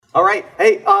All right.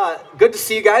 Hey, good to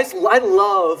see you guys. I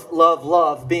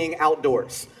love being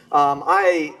outdoors.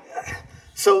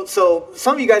 So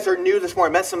some of you guys are new this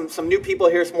morning. I met some new people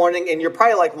here this morning, and you're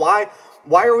probably like,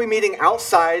 why are we meeting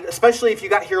outside? Especially if you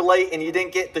got here late and you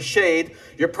didn't get the shade.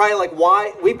 You're probably like,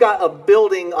 why? We've got a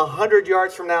building 100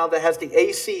 yards from now that has the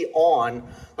AC on,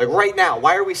 like right now.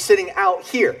 Why are we sitting out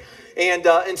here?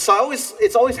 And so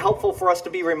it's always helpful for us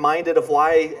to be reminded of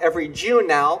why every June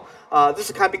now, this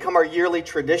has kind of become our yearly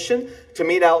tradition to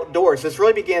meet outdoors. This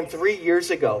really began 3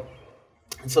 years ago.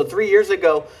 And so 3 years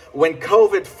ago, when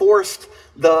COVID forced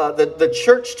the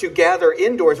church to gather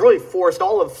indoors, really forced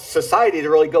all of society to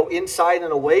really go inside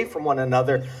and away from one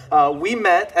another, we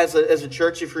met as a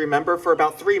church, if you remember, for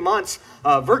about 3 months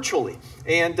virtually.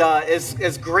 And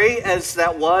as great as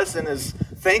that was, and as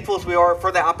thankful as we are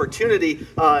for the opportunity,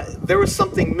 there was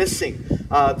something missing.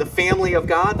 The family of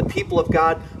God, the people of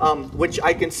God, which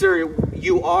I consider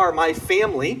you are my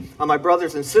family, my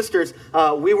brothers and sisters,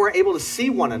 we weren't able to see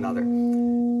one another.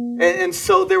 And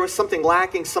so there was something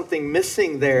lacking, something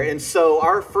missing there. And so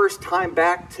our first time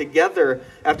back together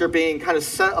after being kind of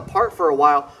set apart for a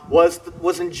while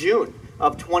was in June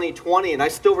of 2020. And I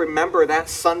still remember that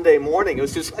Sunday morning. It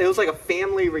was like a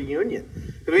family reunion.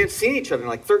 We hadn't seen each other in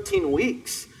like 13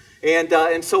 weeks.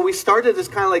 And so we started this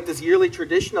kind of like this yearly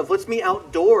tradition of let's meet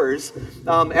outdoors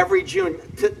every June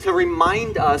to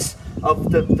remind us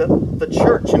of the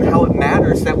church and how it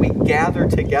matters that we gather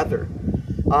together.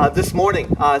 This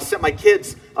morning, sent my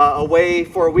kids away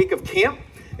for a week of camp,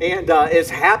 and as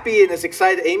happy and as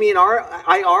excited Amy and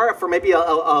I are for maybe a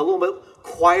little bit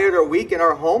quieter week in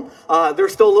our home.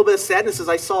 There's still a little bit of sadness as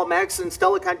I saw Max and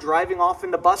Stella kind of driving off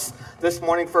in the bus this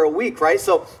morning for a week, right?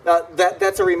 So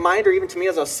that's a reminder even to me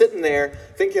as I was sitting there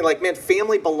thinking like, man,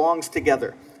 family belongs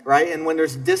together, right? And when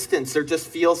there's distance, there just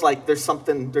feels like there's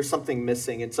something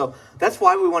missing. And so that's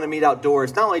why we want to meet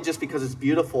outdoors, not only just because it's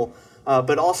beautiful,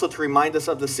 but also to remind us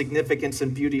of the significance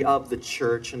and beauty of the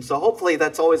church. And so hopefully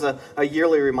that's always a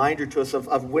yearly reminder to us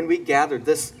of when we gather,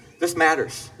 this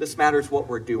matters. This matters what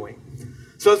we're doing.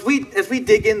 So as we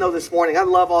dig in though this morning, I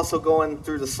love also going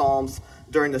through the Psalms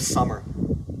during the summer.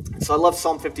 So I love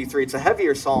Psalm 53. It's a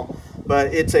heavier psalm,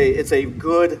 but it's a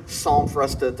good psalm for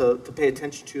us to pay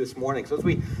attention to this morning. So as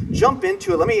we jump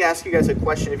into it, let me ask you guys a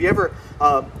question. Have you ever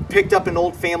picked up an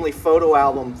old family photo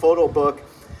album, photo book,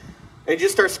 and you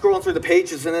just start scrolling through the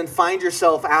pages and then find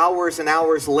yourself hours and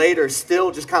hours later still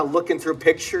just kind of looking through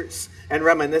pictures and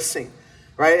reminiscing,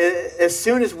 right? As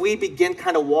soon as we begin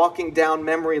kind of walking down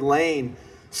memory lane,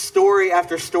 story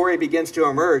after story begins to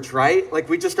emerge, right? Like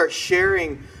we just start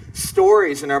sharing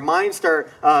stories and our minds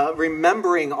start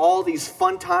remembering all these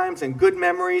fun times and good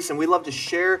memories, and we love to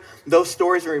share those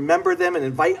stories and remember them and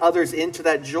invite others into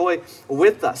that joy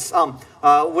with us.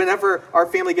 Whenever our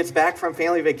family gets back from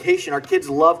family vacation, our kids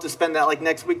love to spend that like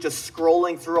next week just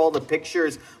scrolling through all the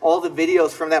pictures, all the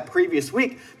videos from that previous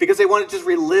week because they want to just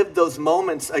relive those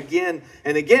moments again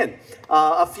and again.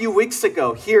 A few weeks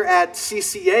ago here at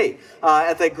CCA,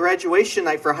 at the graduation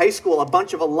night for high school, a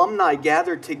bunch of alumni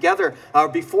gathered together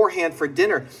beforehand for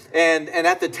dinner. And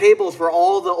at the tables were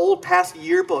all the old past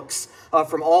yearbooks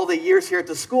from all the years here at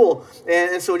the school.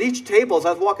 And so at each table, as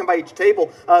I was walking by each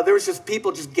table, there was just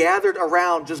people just gathered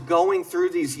around, just going through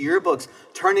these yearbooks,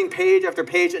 turning page after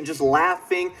page and just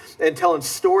laughing and telling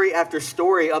story after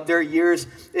story of their years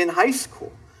in high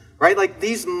school. Right? Like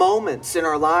these moments in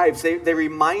our lives, they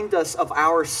remind us of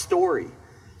our story.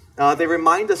 They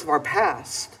remind us of our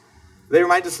past. They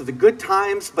remind us of the good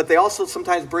times, but they also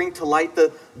sometimes bring to light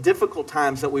the difficult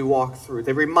times that we walk through.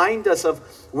 They remind us of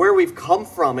where we've come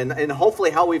from and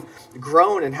hopefully how we've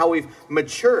grown and how we've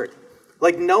matured.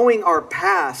 Like knowing our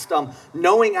past,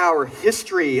 knowing our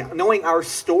history, knowing our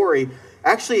story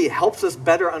actually helps us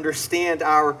better understand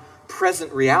our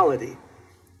present reality.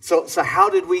 So how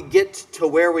did we get to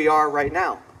where we are right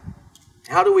now?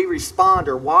 How do we respond,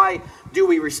 or why do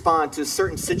we respond to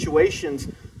certain situations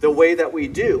the way that we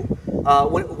do?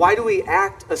 Why do we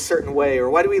act a certain way, or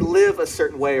why do we live a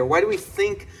certain way, or why do we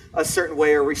think a certain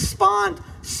way, or respond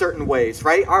certain ways,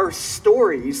 right? Our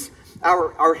stories,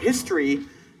 our history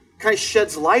kind of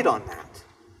sheds light on that.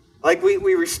 Like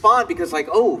we respond because like,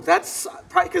 oh, that's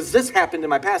because this happened in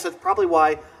my past. That's probably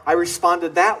why I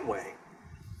responded that way.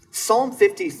 Psalm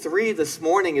 53 this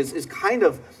morning is kind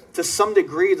of, to some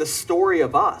degree, the story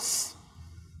of us.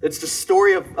 It's the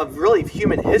story of really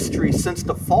human history since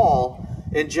the fall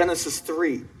in Genesis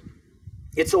 3.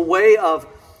 It's a way of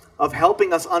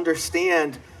helping us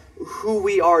understand who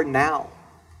we are now.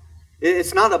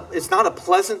 It's not a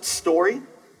pleasant story.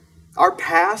 Our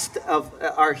past, of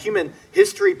our human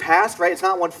history past, right? It's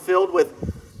not one filled with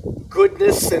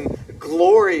goodness and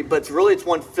glory, but really it's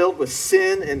one filled with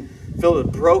sin and filled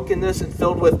with brokenness and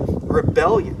filled with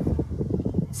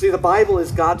rebellion. See, the Bible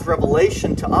is God's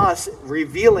revelation to us,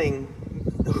 revealing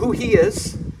who he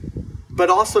is, but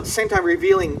also at the same time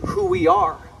revealing who we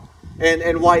are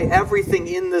and why everything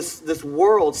in this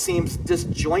world seems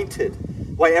disjointed,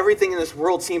 why everything in this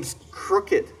world seems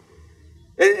crooked.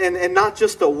 And not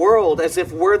just the world as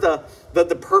if we're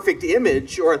the perfect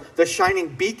image or the shining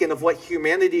beacon of what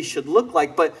humanity should look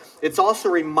like, but it's also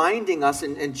reminding us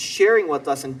and sharing with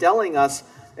us and telling us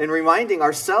and reminding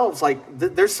ourselves like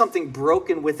there's something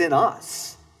broken within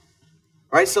us,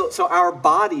 right? So our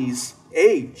bodies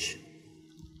age,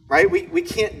 right? We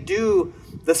can't do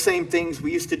the same things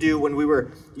we used to do when we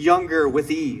were younger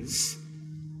with ease.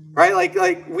 Right?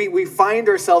 Like we find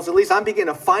ourselves, at least I'm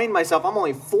beginning to find myself, I'm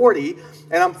only 40,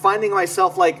 and I'm finding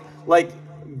myself like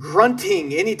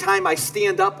grunting anytime I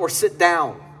stand up or sit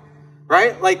down.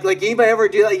 Right? Like anybody ever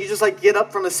do that? You just like get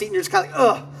up from the seat and you're just kind of like,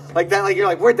 ugh, like that, like you're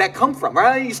like, where'd that come from?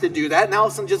 Right? I used to do that. Now all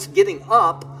of a sudden just getting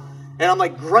up and I'm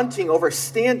like grunting over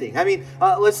standing. I mean,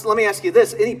 let me ask you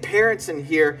this. Any parents in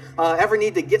here ever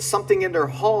need to get something in their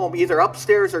home, either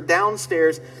upstairs or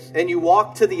downstairs, and you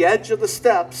walk to the edge of the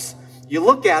steps, you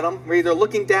look at them, you're either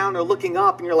looking down or looking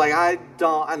up, and you're like,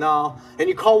 I know. And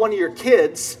you call one of your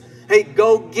kids, hey,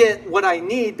 go get what I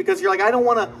need, because you're like, I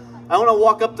want to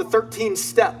walk up the 13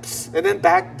 steps and then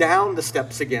back down the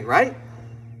steps again, right?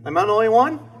 Am I the only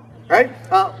one? Right?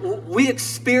 We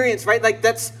experience, right? Like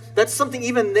that's something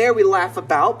even there we laugh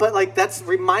about, but like that's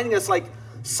reminding us like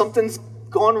something's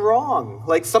gone wrong.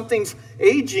 Like something's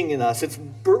aging in us. It's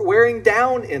wearing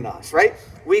down in us, right?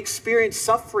 We experience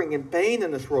suffering and pain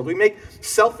in this world. We make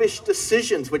selfish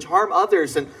decisions which harm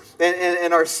others and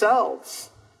ourselves,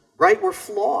 right? We're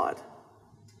flawed.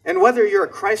 And whether you're a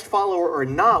Christ follower or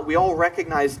not, we all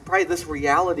recognize probably this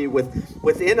reality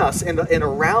within us and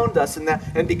around us.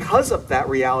 And because of that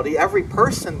reality, every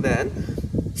person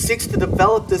then seeks to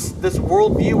develop this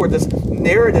worldview or this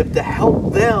narrative to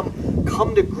help them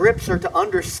come to grips or to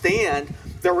understand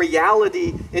the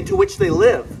reality into which they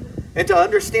live. And to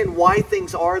understand why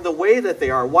things are the way that they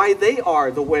are, why they are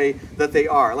the way that they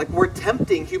are. Like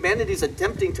humanity's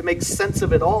attempting to make sense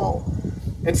of it all.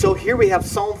 And so here we have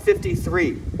Psalm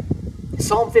 53.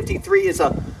 Psalm 53 is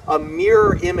a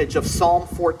mirror image of Psalm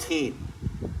 14.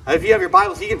 If you have your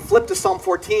Bibles, you can flip to Psalm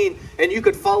 14 and you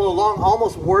could follow along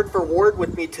almost word for word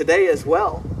with me today as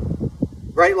well.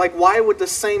 Right? Like why would the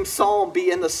same psalm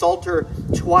be in the Psalter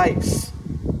twice?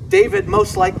 David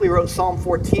most likely wrote Psalm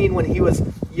 14 when he was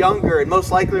younger, and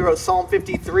most likely wrote Psalm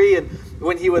 53 and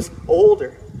when he was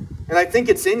older. And I think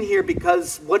it's in here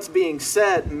because what's being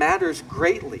said matters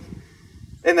greatly,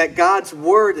 and that God's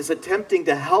word is attempting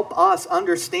to help us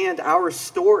understand our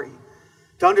story,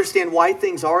 to understand why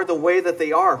things are the way that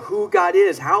they are, who God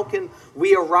is, how can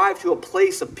we arrive to a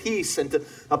place of peace and to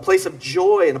a place of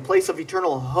joy and a place of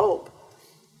eternal hope.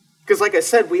 Because like I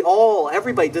said,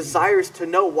 everybody desires to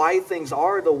know why things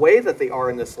are the way that they are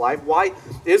in this life. Why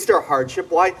is there hardship?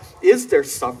 Why is there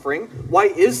suffering? Why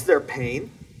is there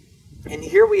pain? And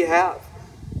here we have,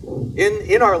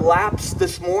 in our laps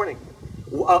this morning,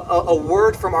 a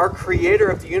word from our Creator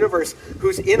of the universe,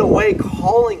 who's in a way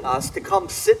calling us to come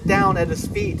sit down at his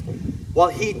feet while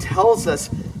he tells us,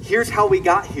 here's how we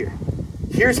got here.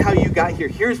 Here's how you got here.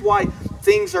 Here's why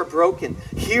things are broken.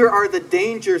 Here are the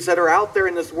dangers that are out there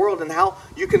in this world and how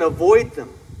you can avoid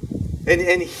them.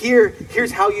 And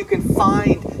here's how you can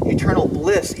find eternal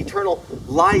bliss, eternal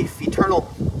life, eternal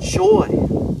joy.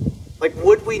 Like,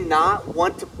 would we not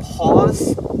want to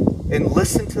pause and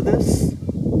listen to this?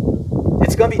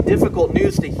 It's going to be difficult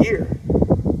news to hear,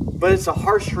 but it's a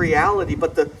harsh reality.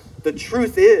 But the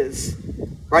truth is,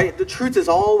 right? The truth is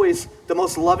always the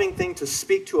most loving thing to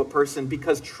speak to a person,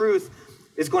 because truth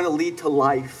is going to lead to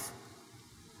life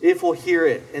if we'll hear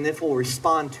it and if we'll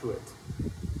respond to it.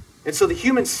 And so the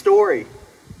human story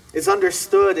is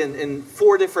understood in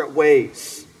four different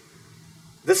ways.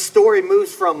 This story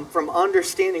moves from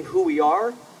understanding who we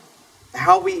are,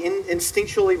 how we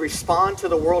instinctually respond to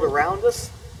the world around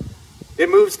us. It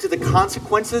moves to the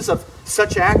consequences of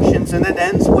such actions, and then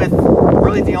ends with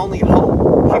really the only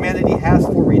hope humanity has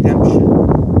for redemption.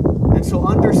 And so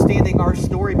understanding our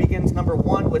story begins, number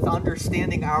one, with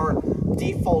understanding our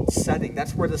default setting.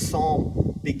 That's where the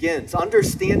psalm begins.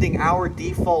 Understanding our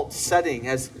default setting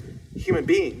as human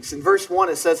beings. In verse 1,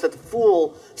 it says that the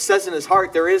fool says in his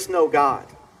heart, there is no God.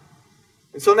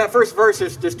 And so in that first verse,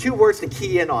 there's two words to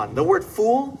key in on. The word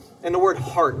fool and the word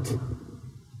heart.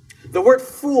 The word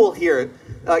fool here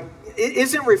it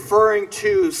isn't referring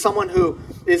to someone who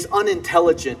is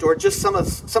unintelligent or just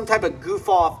some type of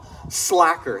goof-off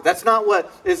slacker. That's not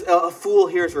what is a fool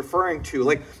here is referring to.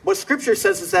 Like what Scripture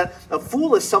says is that a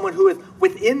fool is someone who is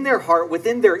within their heart,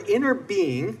 within their inner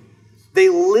being, they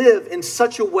live in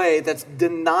such a way that's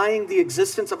denying the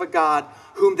existence of a God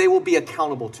whom they will be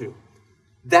accountable to.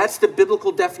 That's the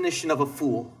biblical definition of a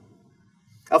fool.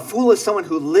 A fool is someone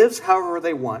who lives however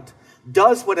they want,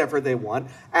 does whatever they want,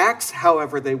 acts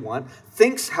however they want,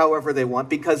 thinks however they want,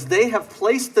 because they have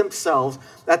placed themselves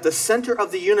at the center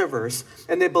of the universe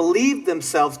and they believe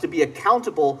themselves to be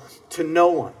accountable to no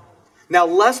one. Now,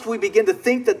 lest we begin to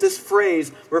think that this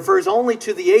phrase refers only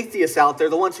to the atheists out there,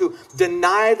 the ones who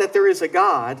deny that there is a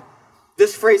God,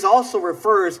 this phrase also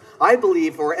refers, I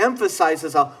believe, or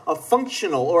emphasizes a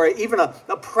functional or even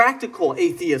a practical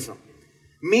atheism.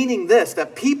 Meaning this,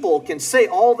 that people can say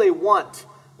all they want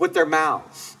with their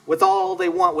mouths, with all they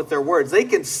want with their words. They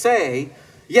can say,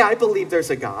 yeah, I believe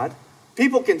there's a God.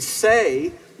 People can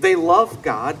say they love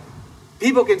God.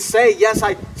 People can say, yes,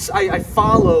 I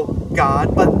follow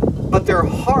God, but their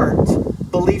heart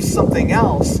believes something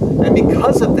else. And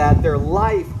because of that, their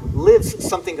life lives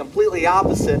something completely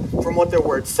opposite from what their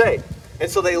words say. And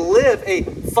so they live a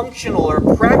functional or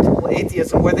practical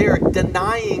atheism where they are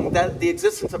denying the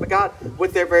existence of a God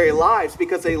with their very lives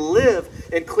because they live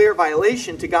in clear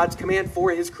violation to God's command for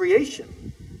his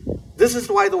creation. This is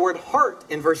why the word heart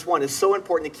in verse 1 is so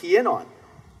important to key in on.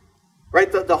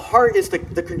 Right? The heart is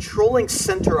the controlling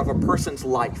center of a person's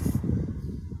life.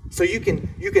 So you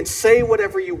can say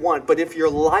whatever you want, but if your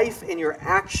life and your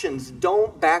actions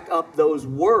don't back up those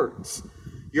words,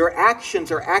 your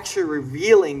actions are actually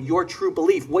revealing your true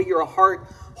belief, what your heart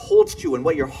holds to and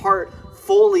what your heart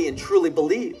fully and truly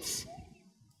believes.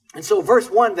 And so verse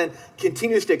 1 then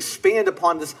continues to expand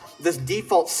upon this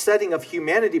default setting of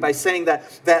humanity by saying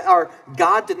that our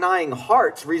God-denying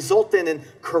hearts result in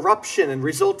corruption and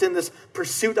result in this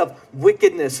pursuit of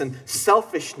wickedness and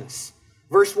selfishness.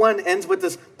 Verse 1 ends with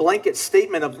this blanket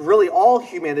statement of really all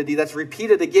humanity that's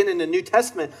repeated again in the New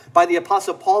Testament by the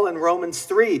Apostle Paul in Romans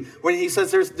 3, when he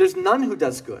says there's none who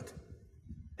does good.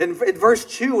 In verse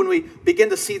 2, when we begin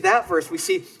to see that verse, we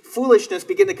see foolishness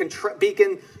begin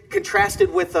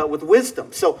contrasted with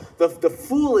wisdom. So the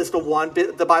fool is the one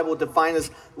the Bible defines as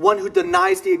one who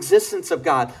denies the existence of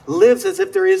God, lives as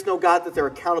if there is no God that they're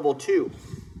accountable to.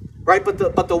 Right,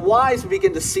 but the wise we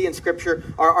begin to see in Scripture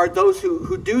are those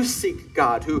who do seek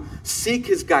God, who seek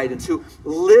his guidance, who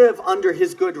live under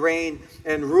his good reign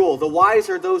and rule. The wise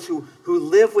are those who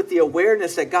live with the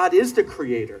awareness that God is the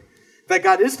creator, that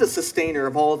God is the sustainer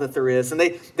of all that there is. And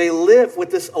they live with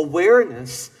this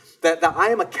awareness that I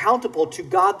am accountable to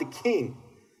God the King.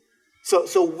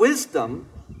 So wisdom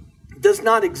does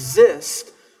not exist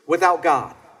without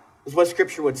God, is what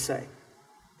Scripture would say.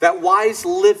 That wise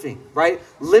living, right?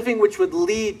 Living which would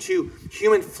lead to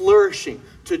human flourishing,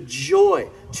 to joy,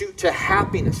 to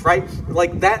happiness, right?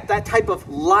 Like that type of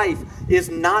life is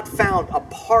not found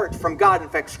apart from God. In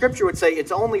fact, Scripture would say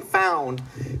it's only found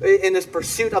in this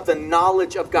pursuit of the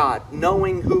knowledge of God,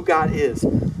 knowing who God is.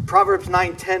 Proverbs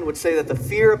 9:10 would say that the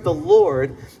fear of the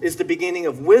Lord is the beginning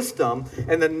of wisdom,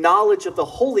 and the knowledge of the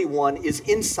Holy One is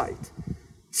insight.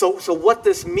 So what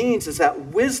this means is that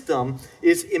wisdom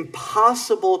is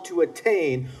impossible to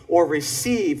attain or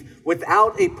receive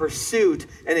without a pursuit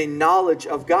and a knowledge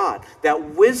of God.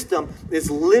 That wisdom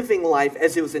is living life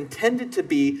as it was intended to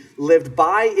be, lived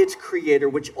by its creator,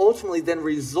 which ultimately then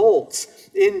results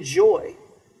in joy.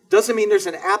 Doesn't mean there's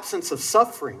an absence of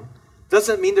suffering.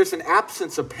 Doesn't mean there's an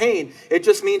absence of pain. It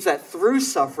just means that through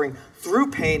suffering,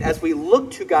 through pain, as we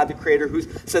look to God the Creator who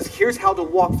says, here's how to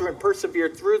walk through and persevere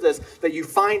through this, that you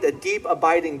find a deep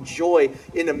abiding joy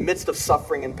in the midst of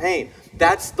suffering and pain.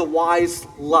 That's the wise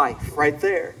life right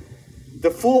there.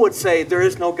 The fool would say, there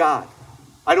is no God.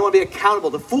 I don't want to be accountable.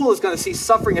 The fool is going to see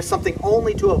suffering as something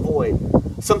only to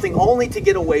avoid, something only to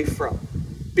get away from,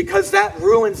 because that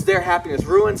ruins their happiness,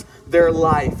 ruins their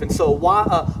life. And so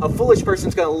a foolish person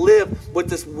is going to live with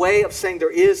this way of saying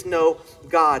there is no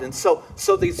God. And so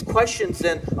these questions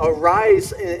then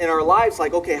arise in our lives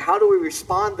like, okay, how do we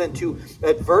respond then to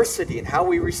adversity, and how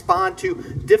we respond to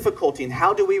difficulty, and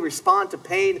how do we respond to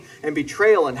pain and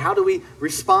betrayal, and how do we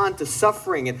respond to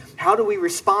suffering, and how do we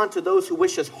respond to those who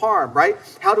wish us harm, right?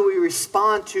 How do we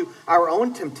respond to our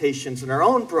own temptations and our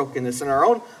own brokenness and our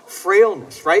own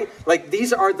frailness, right? Like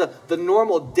these are the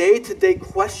normal day-to-day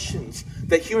questions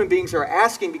that human beings are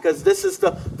asking, because this is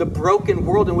the broken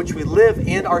world in which we live,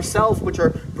 and ourselves which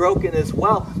are broken as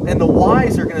well. And the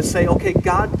wise are going to say, okay,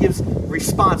 God gives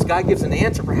response. God gives an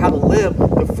answer for how to live.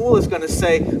 The fool is going to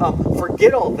say,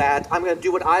 forget all that. I'm going to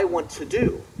do what I want to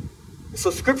do. So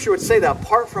Scripture would say that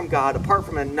apart from God, apart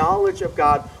from a knowledge of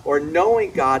God or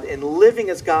knowing God and living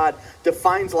as God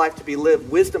defines life to be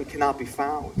lived, wisdom cannot be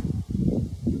found.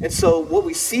 And so what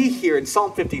we see here in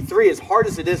Psalm 53, as hard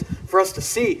as it is for us to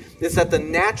see, is that the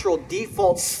natural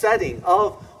default setting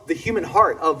of the human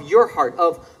heart, of your heart,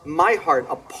 of my heart,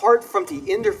 apart from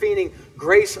the intervening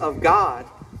grace of God,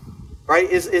 right,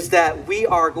 is that we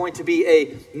are going to be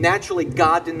a naturally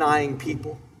God-denying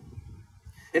people.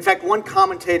 In fact, one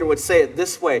commentator would say it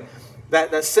this way,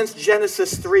 that since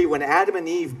Genesis 3, when Adam and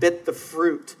Eve bit the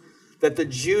fruit, that the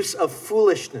juice of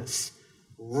foolishness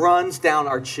runs down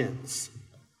our chins.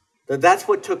 That's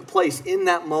what took place in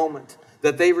that moment,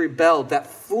 that they rebelled, that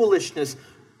foolishness,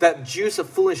 that juice of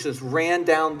foolishness ran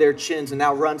down their chins and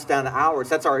now runs down ours.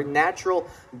 That's our natural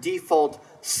default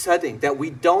setting, that we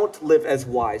don't live as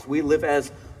wise. We live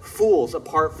as fools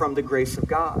apart from the grace of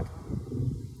God.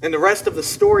 And the rest of the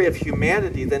story of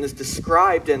humanity then is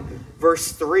described in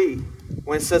verse 3,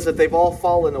 when it says that they've all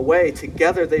fallen away.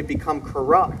 Together they've become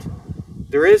corrupt.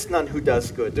 There is none who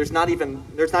does good. There's not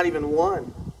even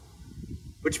one.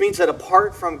 Which means that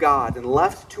apart from God and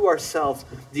left to ourselves,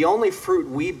 the only fruit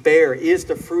we bear is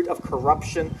the fruit of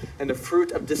corruption and the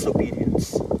fruit of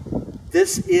disobedience.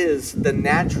 This is the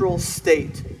natural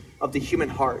state of the human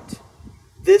heart.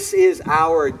 This is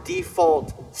our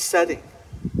default setting.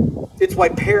 It's why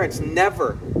parents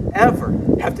never, ever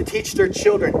have to teach their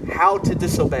children how to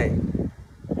disobey.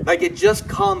 Like, it just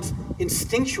comes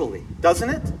instinctually, doesn't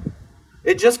it?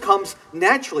 It just comes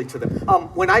naturally to them.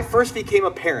 When I first became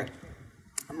a parent,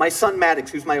 my son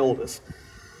Maddox, who's my oldest,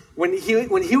 when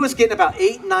he was getting about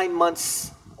 8-9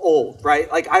 months old,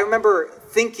 right? Like, I remember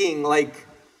thinking, I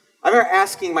remember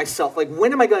asking myself,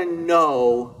 when am I going to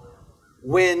know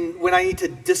when I need to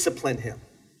discipline him,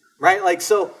 right?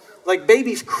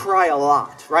 Babies cry a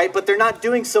lot, right? But they're not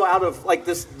doing so out of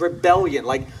this rebellion.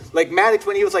 Like Maddox,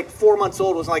 when he was 4 months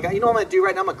old, was like, you know what I'm going to do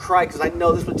right now? I'm going to cry because I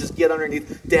know this would just get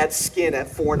underneath Dad's skin at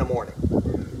 4 a.m.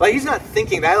 He's not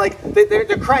thinking that.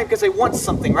 They're crying because they want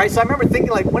something, right? So I remember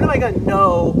thinking, when am I going to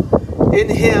know in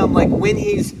him, when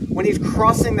he's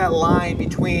crossing that line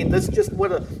between this is just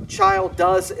what a child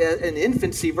does in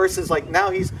infancy versus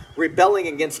now he's rebelling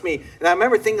against me. And I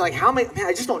remember thinking,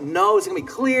 I just don't know. Is it going to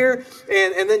be clear?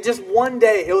 And then just one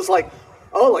day it was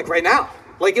right now.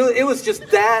 It was just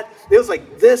that. It was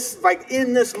this,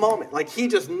 in this moment. He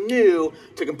just knew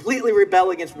to completely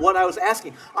rebel against what I was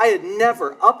asking. I had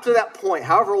never, up to that point,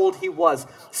 however old he was,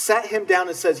 sat him down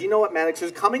and says, you know what, Maddox,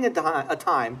 there's coming a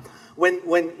time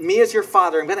when me as your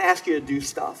father, I'm going to ask you to do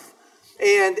stuff.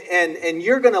 And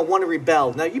you're going to want to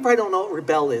rebel. Now, you probably don't know what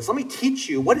rebel is. Let me teach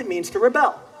you what it means to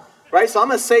rebel. Right? So I'm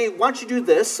going to say, why don't you do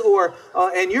this?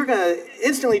 And you're going to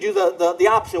instantly do the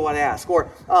opposite of what I ask. Or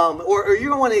you're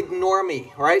going to want to ignore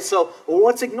me. Right? So,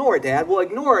 what's ignore, Dad? Well,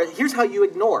 ignore, here's how you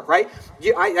ignore, right?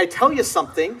 I tell you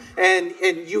something, and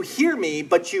you hear me,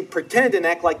 but you pretend and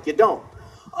act like you don't.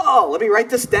 Oh, let me write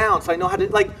this down so I know how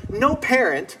to, no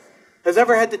parent has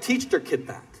ever had to teach their kid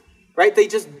that. Right? They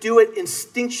just do it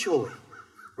instinctually.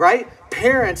 Right?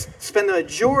 Parents spend the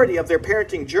majority of their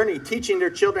parenting journey teaching their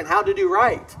children how to do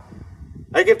right.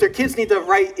 If their kids need to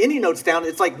write any notes down,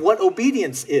 it's what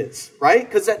obedience is, right?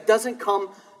 Because that doesn't come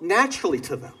naturally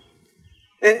to them.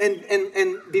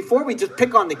 And before we just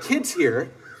pick on the kids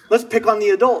here, let's pick on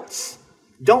the adults.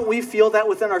 Don't we feel that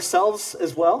within ourselves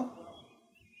as well?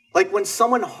 When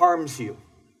someone harms you,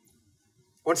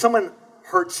 when someone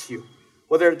hurts you,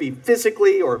 whether it be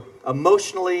physically or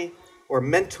emotionally or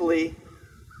mentally,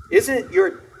 isn't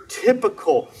your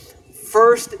typical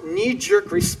first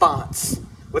knee-jerk response,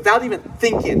 without even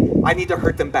thinking, I need to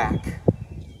hurt them back?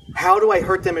 How do I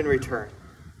hurt them in return?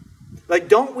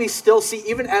 Don't we still see,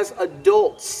 even as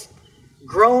adults,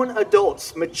 grown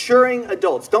adults, maturing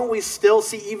adults, don't we still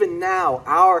see even now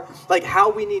how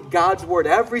we need God's word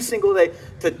every single day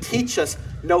to teach us,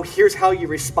 no, here's how you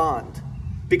respond.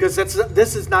 Because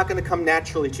this is not going to come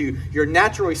naturally to you. Your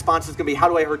natural response is going to be, how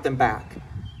do I hurt them back?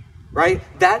 Right?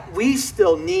 That we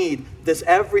still need this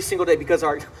every single day because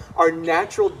our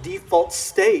natural default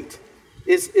state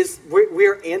is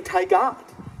we're anti-God.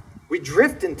 We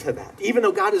drift into that, even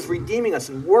though God is redeeming us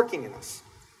and working in us.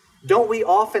 Don't we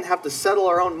often have to settle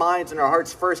our own minds and our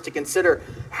hearts first to consider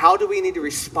how do we need to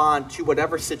respond to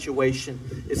whatever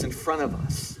situation is in front of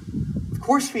us? Of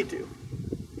course we do.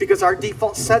 Because our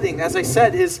default setting, as I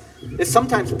said, is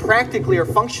sometimes practically or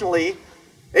functionally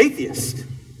atheist.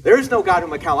 There is no God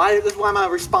whom I count. This is what I'm going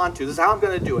to respond to. This is how I'm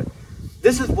going to do it.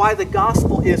 This is why the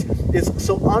gospel is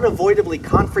so unavoidably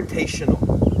confrontational.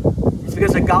 It's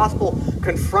because the gospel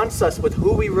confronts us with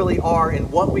who we really are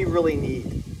and what we really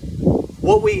need.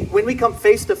 When we come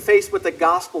face to face with the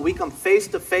gospel, we come face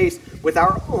to face with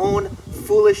our own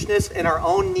foolishness and our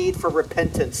own need for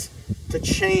repentance, to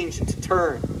change and to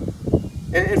turn.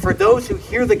 And for those who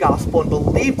hear the gospel and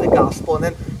believe the gospel and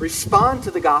then respond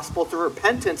to the gospel through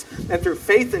repentance and through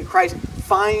faith in Christ,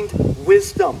 find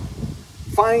wisdom,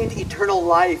 find eternal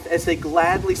life as they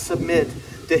gladly submit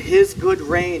to his good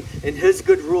reign and his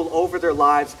good rule over their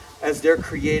lives as their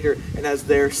creator and as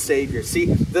their savior. See,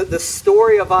 the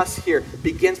story of us here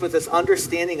begins with this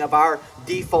understanding of our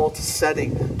default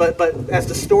setting. But as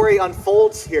the story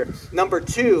unfolds here, number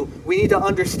two, we need to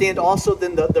understand also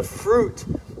then the fruit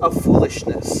of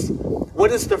foolishness.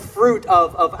 What is the fruit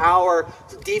of our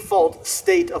default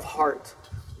state of heart?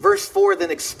 Verse 4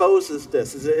 then exposes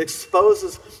this. It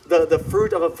exposes the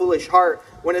fruit of a foolish heart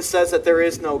when it says that there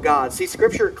is no God. See,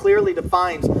 Scripture clearly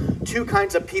defines two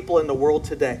kinds of people in the world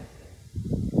today.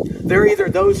 They're either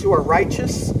those who are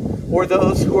righteous or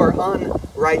those who are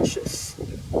unrighteous.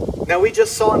 Now, we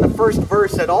just saw in the first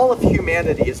verse that all of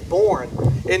humanity is born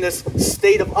in this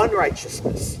state of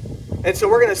unrighteousness. And so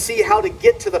we're going to see how to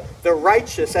get to the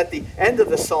righteous at the end of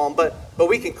the psalm. But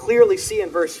we can clearly see in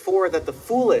verse 4 that the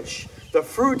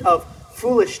fruit of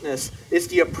foolishness is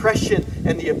the oppression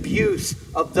and the abuse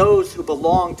of those who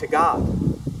belong to God.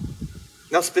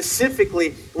 Now,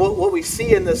 specifically, what we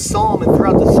see in this psalm and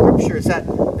throughout the scripture is that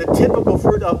the typical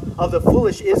fruit of the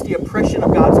foolish is the oppression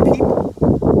of God's people.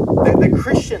 The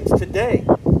Christians today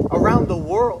around the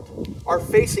world are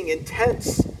facing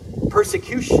intense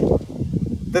persecution.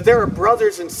 That there are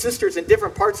brothers and sisters in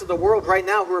different parts of the world right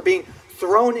now who are being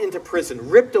thrown into prison,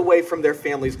 ripped away from their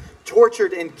families,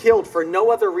 tortured and killed for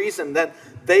no other reason than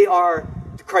they are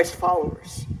Christ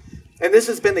followers. And this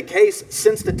has been the case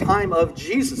since the time of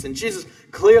Jesus. And Jesus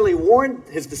clearly warned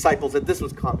his disciples that this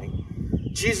was coming.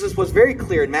 Jesus was very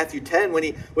clear in Matthew 10 when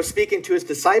he was speaking to his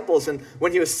disciples and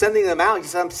when he was sending them out. He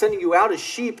said, I'm sending you out as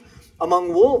sheep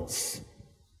among wolves.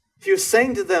 He was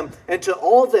saying to them and to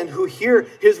all then who hear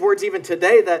his words even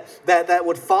today that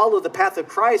would follow the path of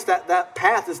Christ, that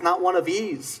path is not one of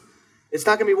ease. It's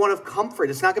not going to be one of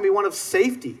comfort. It's not going to be one of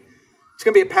safety. It's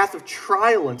going to be a path of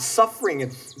trial and suffering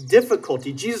and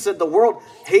difficulty. Jesus said, the world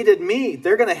hated me.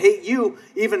 They're going to hate you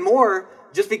even more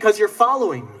just because you're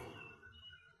following me.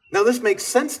 Now, this makes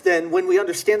sense then when we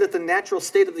understand that the natural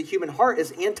state of the human heart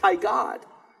is anti-God.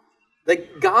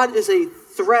 That God is a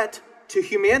threat to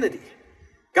humanity.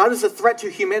 God is a threat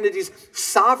to humanity's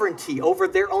sovereignty over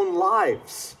their own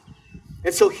lives.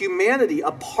 And so humanity,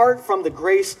 apart from the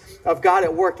grace of God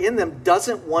at work in them,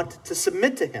 doesn't want to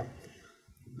submit to him.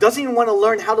 Doesn't even want to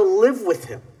learn how to live with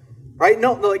him. Right?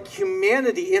 No, like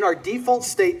humanity in our default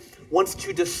state wants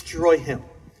to destroy him.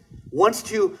 Wants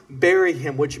to bury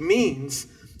him, which means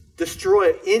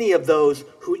destroy any of those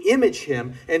who image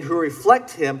him and who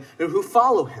reflect him and who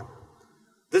follow him.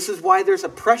 This is why there's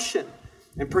oppression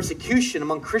and persecution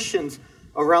among Christians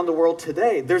around the world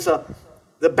today. There's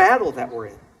the battle that we're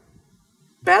in.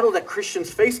 Battle that Christians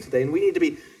face today. And we need to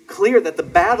be clear that the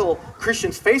battle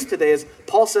Christians face today, as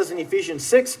Paul says in Ephesians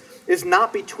 6, is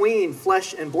not between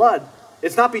flesh and blood.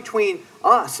 It's not between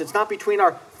us. It's not between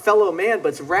our fellow man, but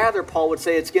it's rather, Paul would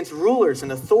say, it's against rulers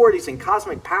and authorities and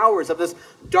cosmic powers of this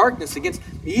darkness, against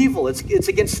evil. It's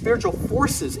against spiritual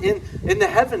forces in the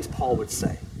heavens, Paul would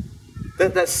say.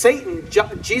 That Satan,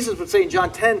 Jesus would say in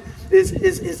John 10,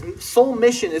 his sole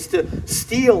mission is to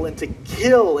steal and to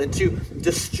kill and to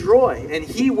destroy. And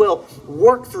he will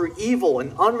work through evil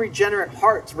and unregenerate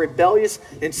hearts, rebellious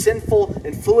and sinful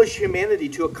and foolish humanity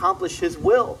to accomplish his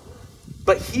will.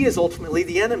 But he is ultimately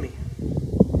the enemy.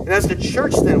 And as the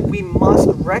church then, we must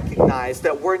recognize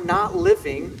that we're not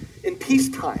living in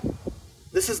peacetime.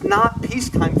 This is not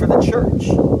peacetime for the church.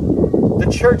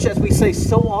 The church, as we say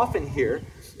so often here,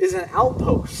 is an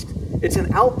outpost. It's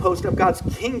an outpost of God's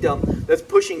kingdom that's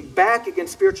pushing back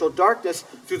against spiritual darkness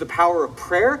through the power of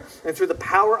prayer and through the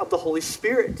power of the Holy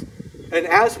Spirit. And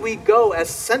as we go as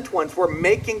sent ones, we're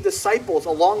making disciples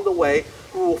along the way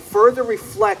who will further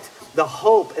reflect the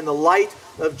hope and the light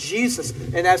of Jesus.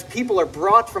 And as people are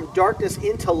brought from darkness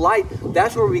into light,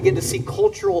 that's where we begin to see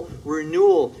cultural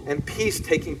renewal and peace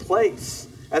taking place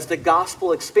as the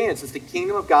gospel expands, as the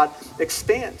kingdom of God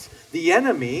expands. The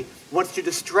enemy wants to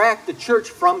distract the church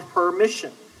from her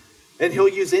mission. And he'll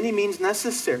use any means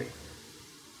necessary.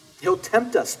 He'll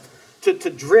tempt us to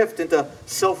drift into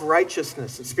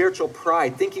self-righteousness and spiritual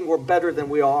pride, thinking we're better than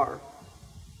we are.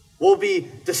 We'll be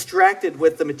distracted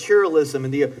with the materialism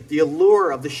and the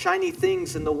allure of the shiny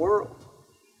things in the world.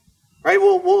 Right?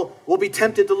 We'll be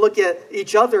tempted to look at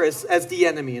each other as the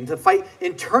enemy and to fight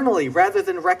internally rather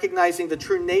than recognizing the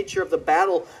true nature of the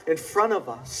battle in front of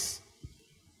us.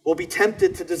 We'll be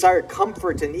tempted to desire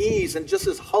comfort and ease and just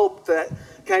this hope that,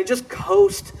 can I just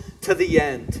coast to the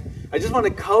end? I just want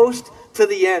to coast to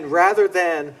the end rather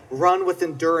than run with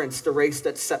endurance the race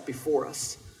that's set before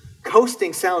us.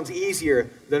 Coasting sounds easier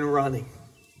than running.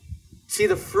 See,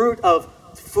 the fruit of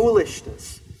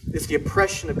foolishness is the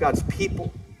oppression of God's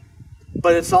people,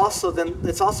 but it's also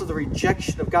the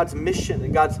rejection of God's mission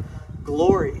and God's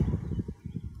glory.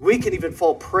 We can even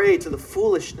fall prey to the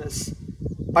foolishness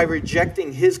by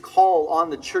rejecting his call on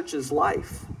the church's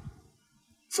life.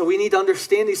 So we need to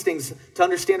understand these things to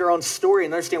understand our own story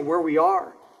and understand where we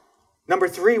are. Number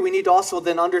 3, we need to also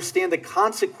then understand the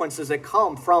consequences that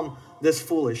come from this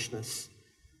foolishness.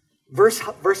 Verse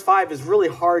 5 is really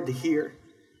hard to hear.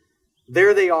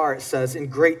 There they are, it says, in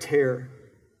great terror,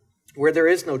 where there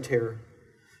is no terror.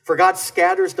 For God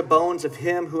scatters the bones of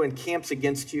him who encamps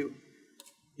against you.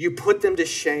 You put them to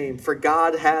shame, for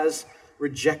God has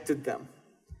rejected them.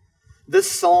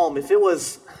 This psalm, if it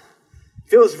was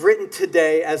written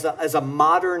today as a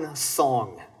modern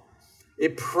song,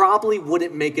 it probably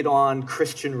wouldn't make it on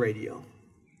Christian radio.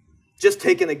 Just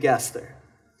taking a guess there.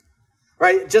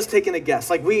 Right? Just taking a guess.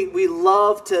 Like we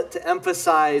love to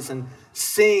emphasize and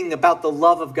sing about the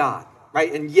love of God.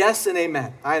 Right? And yes and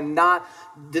amen. I am not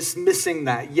dismissing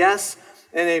that. Yes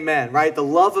and amen. Right? The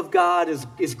love of God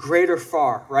is greater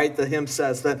far, right? The hymn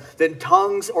says, than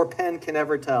tongues or pen can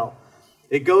ever tell.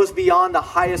 It goes beyond the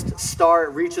highest star, it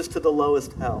reaches to the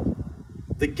lowest hell.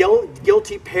 The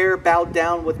guilty pair bowed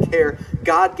down with care.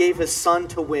 God gave his son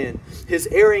to win. His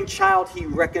erring child he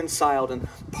reconciled and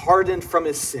pardoned from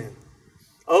his sin.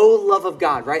 Oh, love of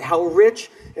God, right? How rich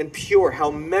and pure,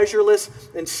 how measureless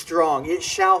and strong. It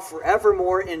shall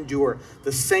forevermore endure.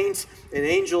 The saints and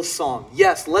angels' song.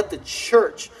 Yes, let the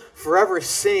church forever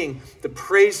sing the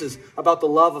praises about the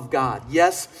love of God.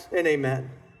 Yes and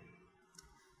amen.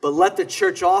 But let the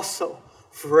church also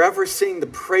forever sing the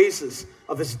praises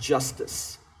of his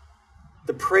justice.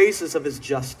 The praises of his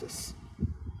justice.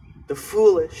 The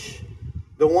foolish,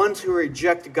 the ones who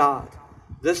reject God,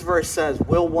 this verse says,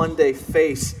 will one day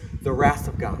face the wrath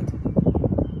of God.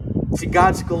 See,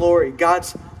 God's glory,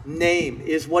 God's name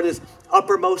is what is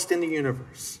uppermost in the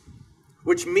universe,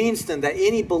 which means then that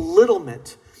any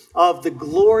belittlement of the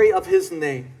glory of his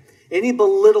name, any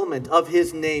belittlement of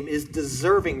his name is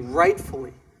deserving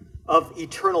rightfully of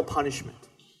eternal punishment.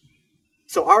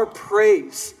 So our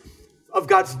praise of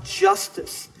God's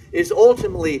justice is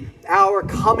ultimately our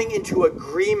coming into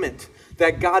agreement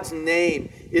that God's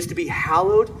name is to be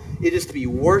hallowed, it is to be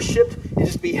worshiped, it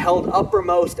is to be held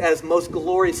uppermost as most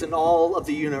glorious in all of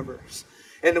the universe.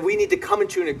 And we need to come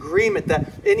into an agreement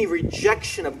that any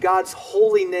rejection of God's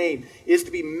holy name is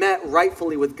to be met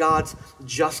rightfully with God's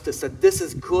justice, that this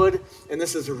is good and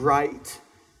this is right.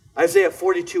 Isaiah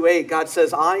 42:8, God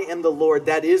says, I am the Lord,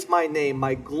 that is my name.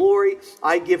 My glory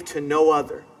I give to no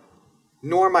other,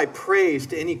 nor my praise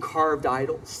to any carved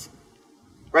idols.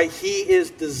 Right? He is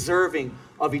deserving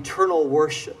of eternal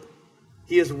worship.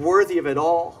 He is worthy of it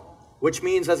all, which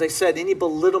means, as I said, any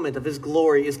belittlement of his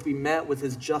glory is to be met with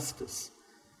his justice.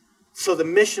 So the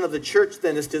mission of the church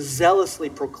then is to zealously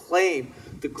proclaim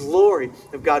the glory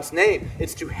of God's name.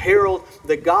 It's to herald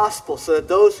the gospel so that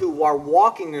those who are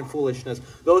walking in foolishness,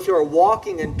 those who are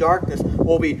walking in darkness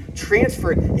will be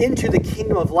transferred into the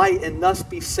kingdom of light and thus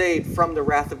be saved from the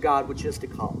wrath of God which is to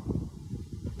come.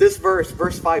 This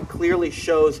verse 5, clearly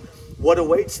shows what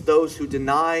awaits those who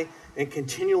deny and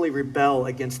continually rebel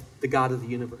against the God of the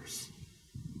universe.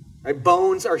 Right?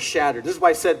 Bones are shattered. This is why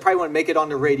I said probably won't make it on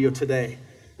the radio today.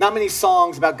 Not many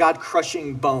songs about God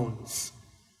crushing bones,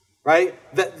 right?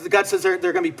 That God says they're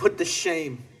going to be put to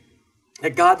shame.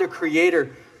 That God, their creator,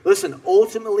 listen,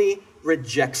 ultimately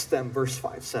rejects them, verse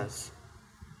 5 says.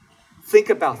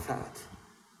 Think about that.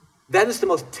 That is the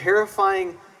most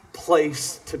terrifying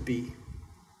place to be,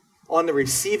 on the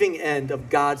receiving end of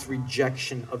God's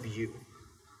rejection of you.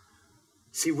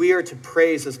 See, we are to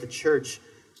praise as the church.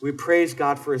 We praise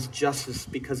God for his justice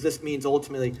because this means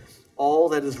ultimately all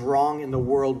that is wrong in the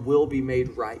world will be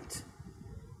made right.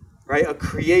 Right? A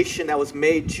creation that was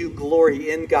made to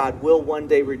glory in God will one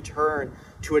day return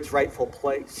to its rightful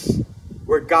place,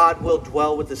 where God will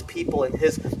dwell with his people and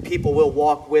his people will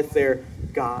walk with their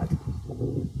God.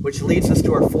 Which leads us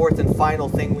to our fourth and final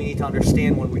thing we need to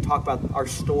understand when we talk about our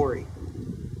story.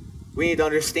 We need to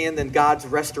understand then God's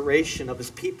restoration of his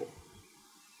people.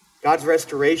 God's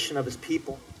restoration of his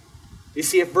people. You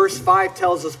see, if verse 5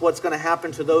 tells us what's going to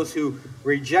happen to those who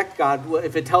reject God,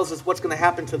 if it tells us what's going to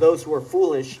happen to those who are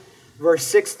foolish, verse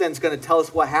 6 then is going to tell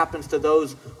us what happens to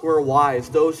those who are wise,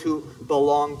 those who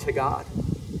belong to God.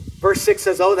 Verse 6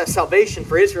 says, oh, that salvation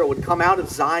for Israel would come out of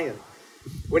Zion.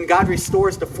 When God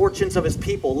restores the fortunes of his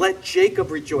people, let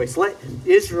Jacob rejoice. Let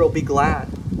Israel be glad.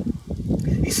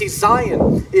 You see,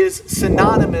 Zion is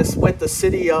synonymous with the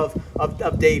city of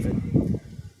David.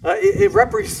 It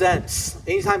represents,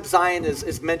 anytime Zion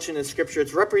is mentioned in Scripture,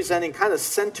 it's representing kind of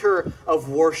center of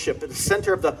worship, the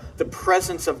center of the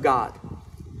presence of God.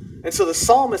 And so the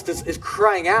psalmist is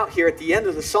crying out here at the end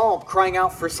of the psalm, crying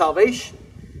out for salvation.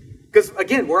 Because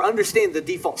again, we're understanding the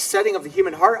default setting of the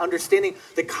human heart, understanding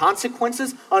the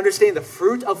consequences, understanding the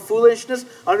fruit of foolishness,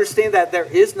 understanding that there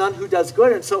is none who does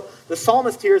good. And so the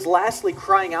psalmist here is lastly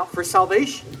crying out for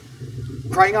salvation,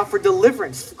 crying out for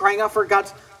deliverance, crying out for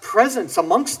God's presence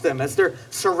amongst them as they're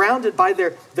surrounded by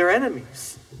their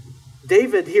enemies.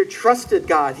 David here trusted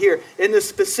God here in this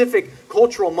specific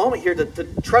cultural moment here to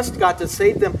trust God to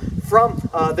save them from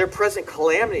their present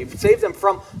calamity, save them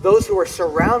from those who are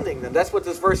surrounding them. That's what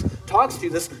this verse talks to,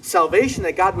 this salvation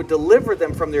that God would deliver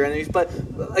them from their enemies. But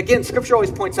again, Scripture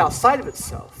always points outside of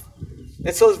itself.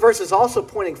 And so this verse is also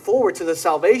pointing forward to the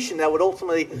salvation that would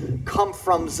ultimately come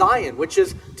from Zion, which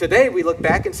is today we look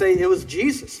back and say it was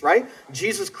Jesus, right?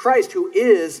 Jesus Christ, who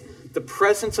is the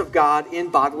presence of God in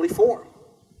bodily form.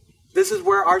 This is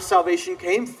where our salvation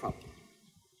came from,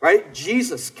 right?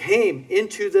 Jesus came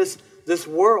into this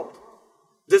world.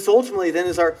 This ultimately then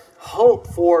is our hope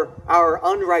for our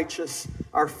unrighteous,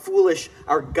 our foolish,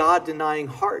 our God-denying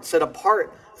hearts, set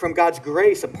apart from God's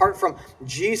grace, apart from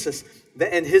Jesus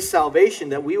and his salvation,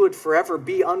 that we would forever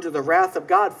be under the wrath of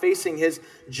God, facing his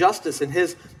justice and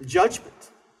his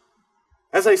judgment.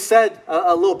 As I said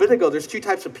a little bit ago, there's two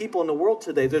types of people in the world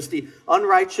today. There's the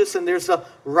unrighteous and there's the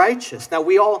righteous. Now,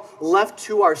 we all left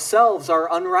to ourselves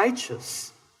are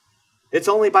unrighteous. It's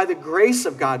only by the grace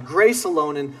of God, grace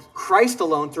alone and Christ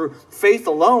alone, through faith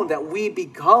alone, that we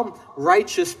become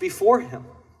righteous before him.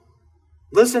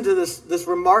 Listen to this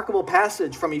remarkable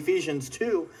passage from Ephesians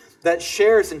 2 that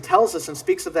shares and tells us and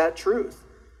speaks of that truth.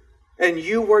 And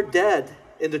you were dead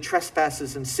in the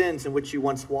trespasses and sins in which you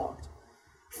once walked,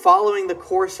 following the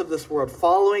course of this world,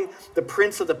 following the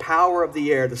prince of the power of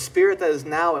the air, the spirit that is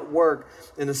now at work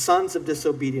in the sons of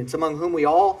disobedience, among whom we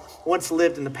all once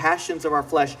lived in the passions of our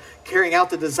flesh, carrying out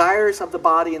the desires of the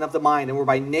body and of the mind, and were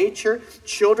by nature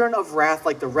children of wrath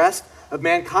like the rest of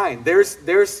mankind.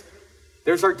 There's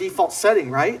our default setting,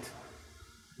 right?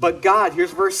 But God,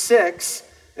 here's verse 6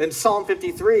 in Psalm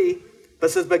 53, but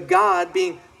says, but God,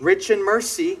 being rich in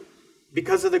mercy,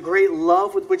 because of the great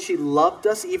love with which he loved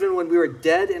us, even when we were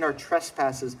dead in our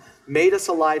trespasses, made us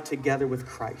alive together with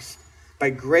Christ. By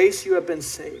grace you have been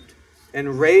saved,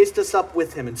 and raised us up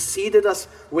with him, and seated us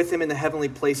with him in the heavenly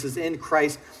places in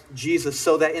Christ Jesus,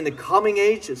 so that in the coming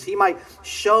ages he might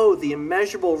show the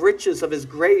immeasurable riches of his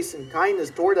grace and kindness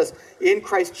toward us in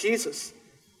Christ Jesus.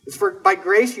 It's by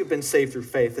grace you've been saved through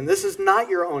faith, and this is not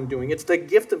your own doing. It's the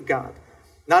gift of God,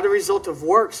 not a result of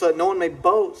works, so that no one may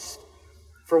boast.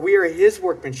 For we are his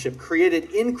workmanship,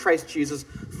 created in Christ Jesus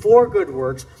for good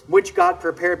works, which God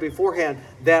prepared beforehand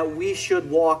that we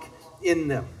should walk in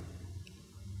them.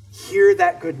 Hear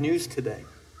that good news today.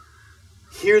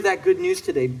 Hear that good news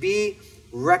today. Be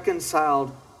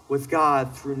reconciled with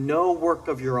God through no work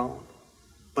of your own,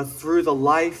 but through the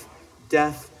life,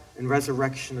 death, and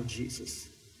resurrection of Jesus.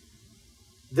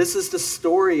 This is the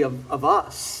story of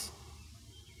us.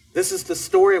 This is the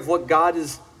story of what God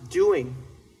is doing.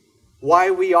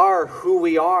 Why we are who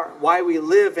we are, why we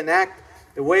live and act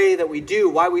the way that we do,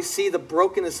 why we see the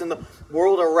brokenness in the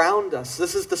world around us.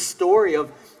 This is the story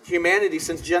of humanity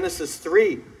since Genesis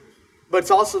 3. But it's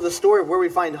also the story of where we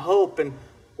find hope and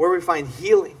where we find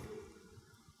healing.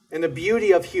 And the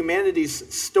beauty of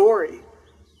humanity's story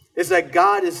is that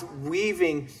God is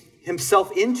weaving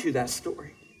himself into that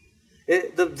story.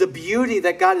 The beauty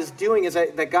that God is doing is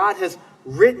that God has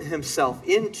written himself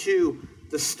into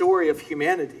the story of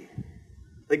humanity.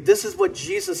 Like, this is what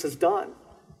Jesus has done.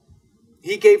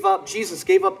 Jesus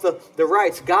gave up the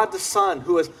rights. God the Son,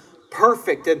 who is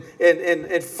perfect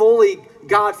and fully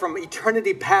God from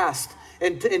eternity past,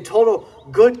 and in total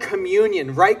good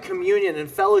communion, right communion and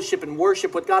fellowship and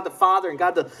worship with God the Father and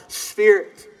God the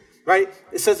Spirit, right?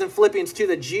 It says in Philippians 2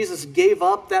 that Jesus gave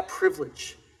up that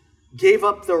privilege, gave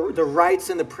up the rights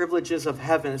and the privileges of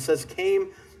heaven. It says came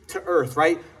to earth,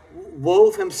 right?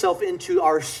 Wove himself into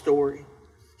our story.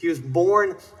 He was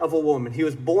born of a woman. He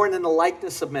was born in the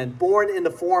likeness of men, born in the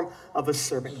form of a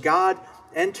servant. God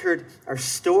entered our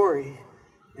story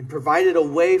and provided a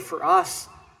way for us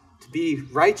to be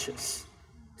righteous,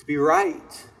 to be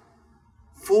right.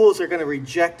 Fools are going to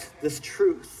reject this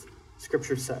truth,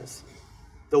 Scripture says.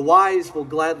 The wise will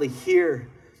gladly hear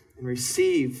and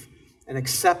receive and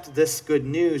accept this good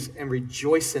news and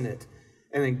rejoice in it,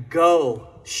 and then go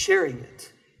sharing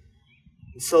it.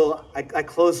 So I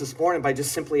close this morning by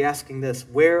just simply asking this: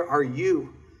 where are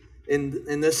you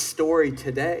in this story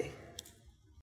today?